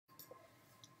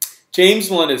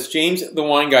James Melendez, James the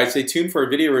Wine Guy. Stay tuned for a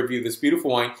video review of this beautiful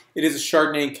wine. It is a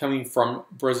Chardonnay coming from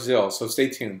Brazil, so stay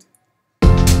tuned.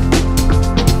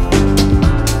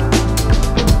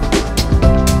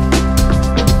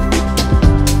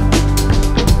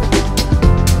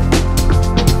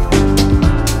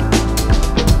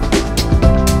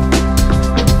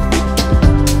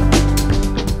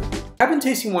 I've been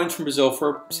tasting wines from Brazil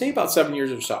for, say, about 7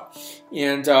 years or so.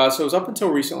 And so it was up until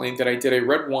recently that I did a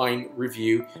red wine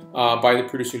review by the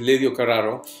producer Lidio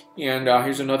Carraro. And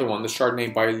here's another one, the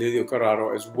Chardonnay by Lidio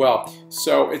Carraro as well.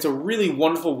 So it's a really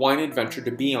wonderful wine adventure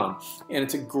to be on. And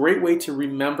it's a great way to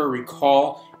remember,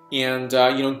 recall, and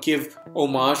give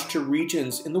homage to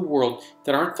regions in the world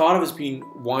that aren't thought of as being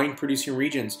wine-producing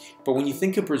regions. But when you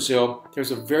think of Brazil,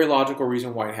 there's a very logical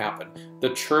reason why it happened. The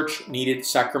church needed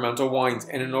sacramental wines,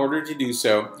 and in order to do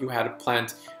so, you had to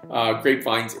plant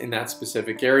grapevines in that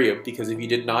specific area, because if you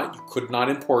did not, you could not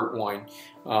import wine,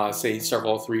 say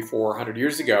several, 300, 400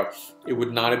 years ago. It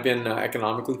would not have been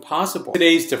economically possible.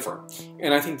 Today's different,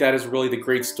 and I think that is really the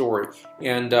great story.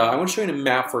 And I want to show you a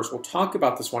map first. We'll talk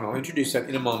about this one. I'll introduce that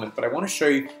in a moment, but I want to show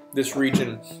you this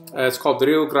region. It's called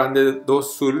Rio Grande do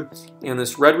Sul, and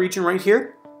this red region right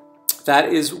here,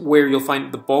 that is where you'll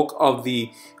find the bulk of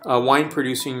the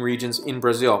wine-producing regions in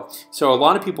Brazil. So a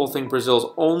lot of people think Brazil is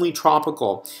only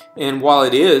tropical, and while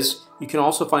it is, you can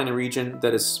also find a region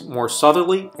that is more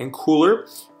southerly and cooler.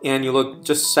 And you look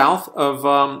just south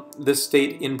of this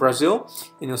state in Brazil,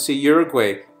 and you'll see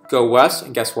Uruguay. Go west,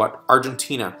 and guess what?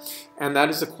 Argentina. And that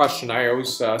is the question I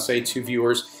always say to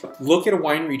viewers. Look at a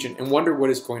wine region and wonder what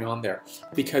is going on there.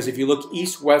 Because if you look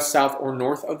east, west, south, or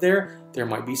north of there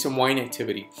might be some wine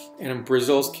activity. And in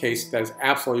Brazil's case, that is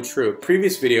absolutely true.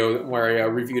 Previous video where I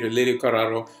reviewed a Lidio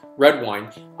Carraro red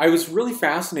wine, I was really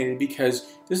fascinated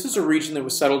because this is a region that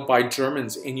was settled by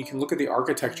Germans, and you can look at the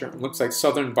architecture, it looks like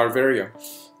southern Bavaria.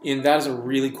 And that is a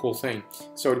really cool thing.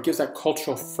 So it gives that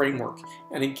cultural framework,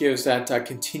 and it gives that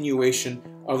continuation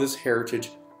of this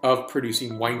heritage of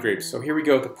producing wine grapes. So here we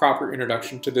go with the proper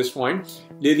introduction to this wine.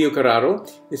 Lidio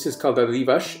Carraro. This is called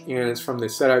Dadivas, and it's from the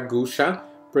Serra, Gauche,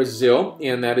 Brazil,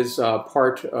 and that is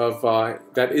part of,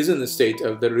 that is in the state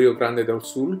of the Rio Grande do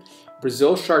Sul.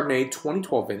 Brazil Chardonnay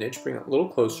 2012 vintage, bring it a little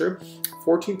closer,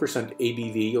 14%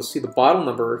 ABV. You'll see the bottle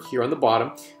number here on the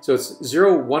bottom. So it's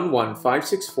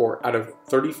 011564 out of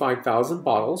 35,000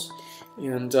 bottles.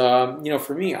 And,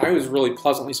 for me, I was really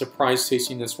pleasantly surprised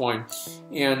tasting this wine.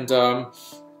 And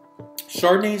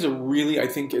Chardonnay is I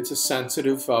think it's a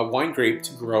sensitive wine grape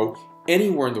to grow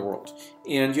anywhere in the world,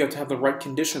 and you have to have the right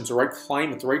conditions, the right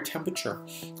climate, the right temperature,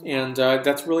 and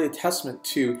that's really a testament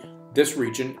to this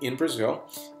region in Brazil.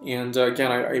 And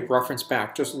again, I reference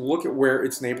back, just look at where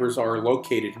its neighbors are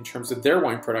located in terms of their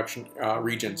wine production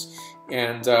regions,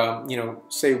 and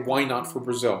say why not for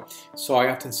Brazil. So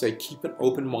I often say keep an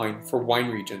open mind for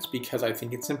wine regions, because I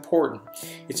think it's important.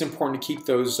 It's important to keep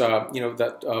those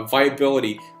that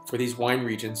viability for these wine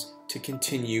regions to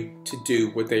continue to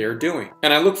do what they are doing.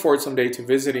 And I look forward someday to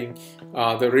visiting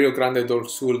the Rio Grande do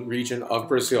Sul region of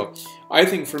Brazil. I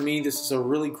think for me this is a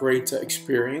really great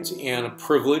experience and a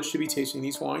privilege to be tasting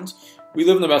these wines. We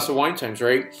live in the best of wine times,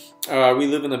 right? We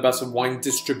live in the best of wine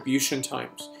distribution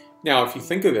times. Now, if you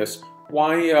think of this,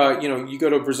 why, you go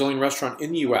to a Brazilian restaurant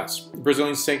in the US,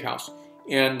 Brazilian steakhouse,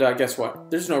 and guess what?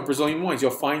 There's no Brazilian wines.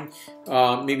 You'll find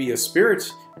maybe a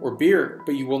spirit or beer,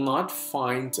 but you will not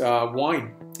find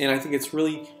wine. And I think it's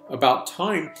really about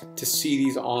time to see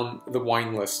these on the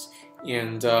wine list.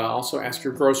 And also ask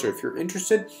your grocer if you're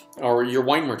interested, or your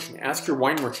wine merchant. Ask your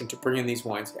wine merchant to bring in these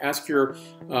wines. Ask your,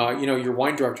 your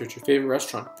wine director at your favorite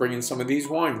restaurant, bring in some of these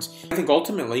wines. I think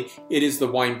ultimately it is the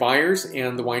wine buyers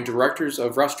and the wine directors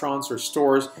of restaurants or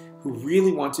stores who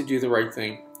really want to do the right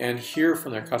thing and hear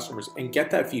from their customers and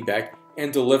get that feedback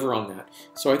and deliver on that.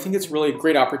 So I think it's really a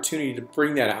great opportunity to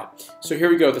bring that out. So here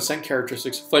we go, the scent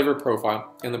characteristics, flavor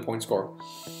profile, and the point score.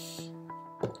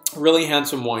 Really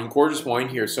handsome wine, gorgeous wine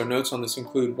here. So notes on this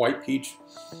include white peach,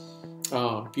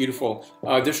 beautiful.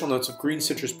 Additional notes of green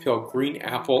citrus peel, green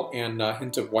apple, and a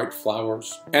hint of white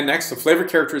flowers. And next, the flavor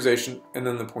characterization, and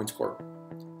then the point score.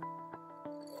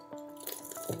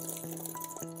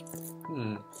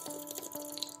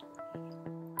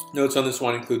 Notes on this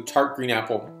wine include tart green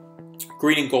apple,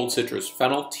 green and gold citrus,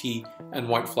 fennel, tea, and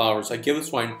white flowers. I give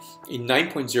this wine a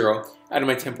 9.0 out of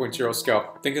my 10.0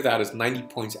 scale. Think of that as 90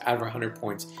 points out of 100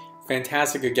 points.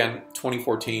 Fantastic, again,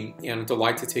 2014, and a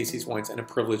delight to taste these wines and a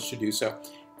privilege to do so.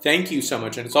 Thank you so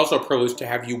much, and it's also a privilege to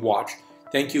have you watch.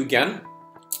 Thank you again.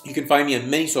 You can find me on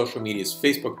many social medias,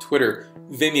 Facebook, Twitter,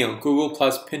 Vimeo, Google+,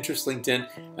 Pinterest, LinkedIn,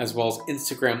 as well as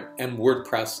Instagram and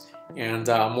WordPress. and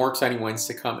more exciting wines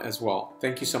to come as well.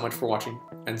 Thank you so much for watching,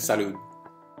 and salud.